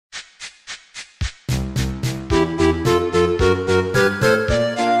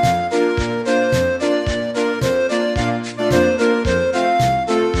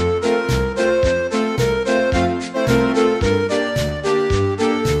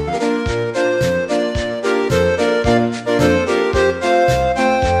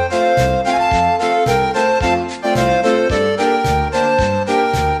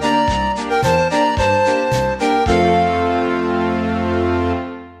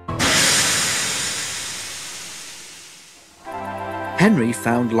Henry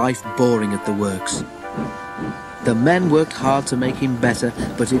found life boring at the works. The men worked hard to make him better,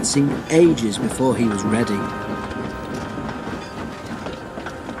 but it seemed ages before he was ready.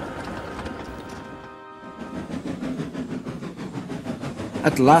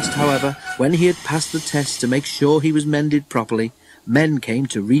 At last, however, when he had passed the test to make sure he was mended properly, men came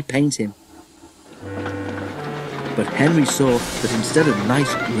to repaint him. But Henry saw that instead of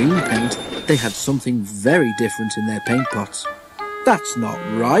nice green paint, they had something very different in their paint pots. "That's not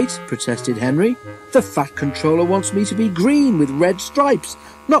right," protested Henry. "The Fat Controller wants me to be green with red stripes,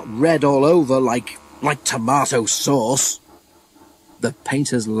 not red all over like tomato sauce." The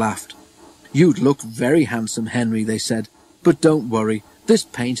painters laughed. "You'd look very handsome, Henry," they said. "But don't worry, this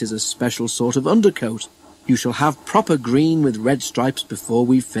paint is a special sort of undercoat. You shall have proper green with red stripes before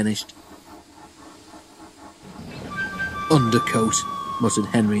we've finished." "Undercoat," muttered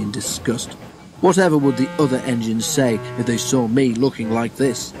Henry in disgust. Whatever would the other engines say if they saw me looking like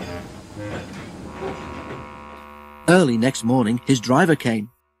this? Early next morning, his driver came.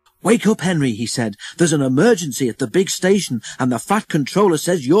 "Wake up, Henry," he said. "There's an emergency at the big station, and the Fat Controller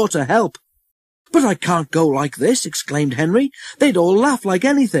says you're to help." "But I can't go like this," exclaimed Henry. "They'd all laugh like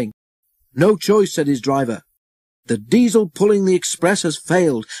anything." "No choice," said his driver. "The diesel pulling the express has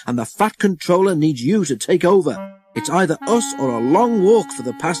failed, and the Fat Controller needs you to take over. It's either us or a long walk for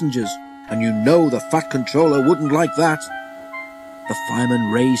the passengers. And you know the Fat Controller wouldn't like that." The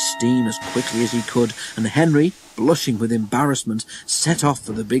fireman raised steam as quickly as he could, and Henry, blushing with embarrassment, set off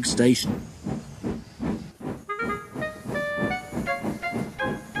for the big station.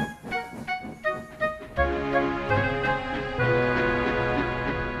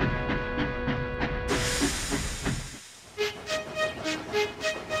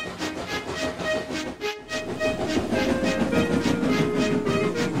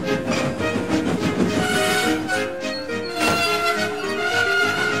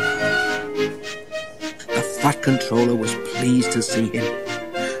 The Fat Controller was pleased to see him.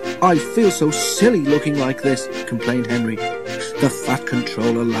 "I feel so silly looking like this," complained Henry. The Fat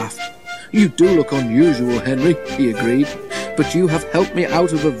Controller laughed. "You do look unusual, Henry," he agreed, "but you have helped me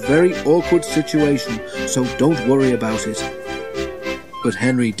out of a very awkward situation, so don't worry about it." But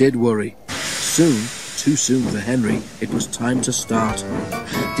Henry did worry. Soon, too soon for Henry, it was time to start.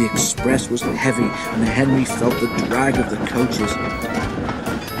 The express was heavy, and Henry felt the drag of the coaches.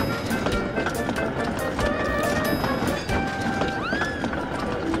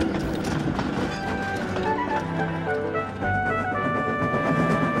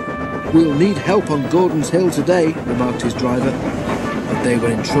 "We'll need help on Gordon's Hill today," remarked his driver. But they were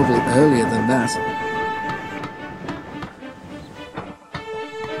in trouble earlier than that.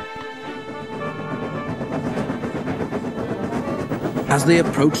 As they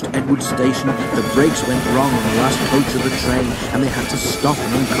approached Edward Station, the brakes went wrong on the last coach of the train, and they had to stop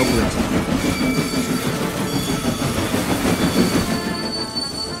and uncouple it.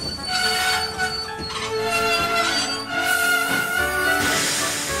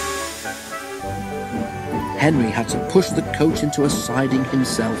 Henry had to push the coach into a siding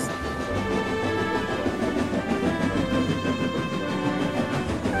himself.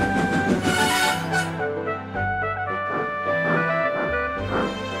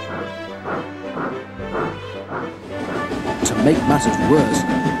 To make matters worse,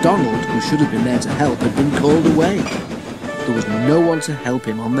 Donald, who should have been there to help, had been called away. There was no one to help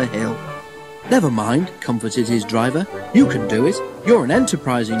him on the hill. "Never mind," comforted his driver. "You can do it. You're an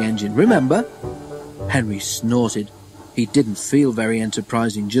enterprising engine, remember?" Henry snorted. He didn't feel very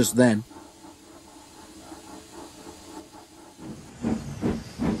enterprising just then.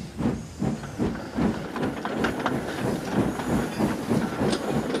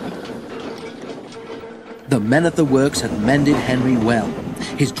 The men at the works had mended Henry well.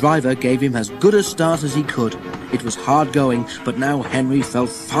 His driver gave him as good a start as he could. It was hard going, but now Henry felt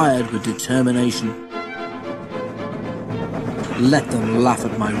fired with determination. "Let them laugh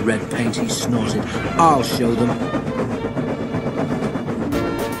at my red paint," he snorted. "I'll show them."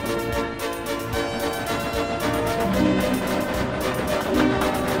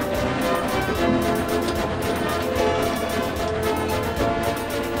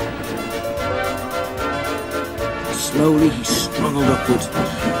 Slowly he struggled upwards.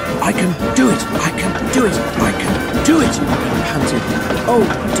 "I can do it! I can do it! I can do it!" he panted. "Oh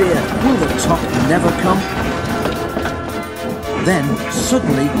dear, will the top never come?" Then,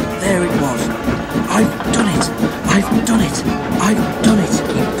 suddenly, there it was. "I've done it! I've done it! I've done it!"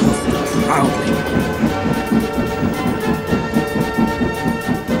 he puffed proudly.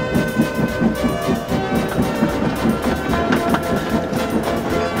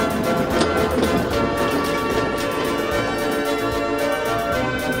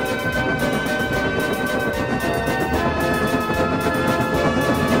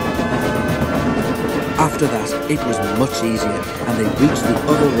 It was much easier, and they reached the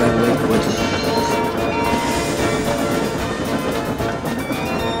other railway quickly.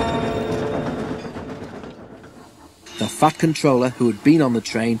 The Fat Controller, who had been on the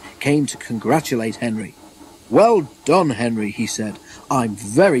train, came to congratulate Henry. "Well done, Henry," he said. "I'm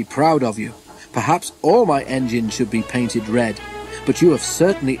very proud of you. Perhaps all my engines should be painted red, but you have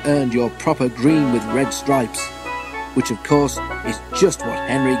certainly earned your proper green with red stripes." Which, of course, is just what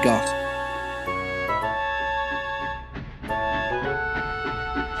Henry got.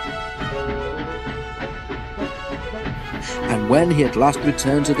 And when he at last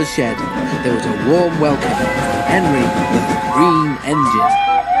returned to the shed, there was a warm welcome for Henry with the green engine.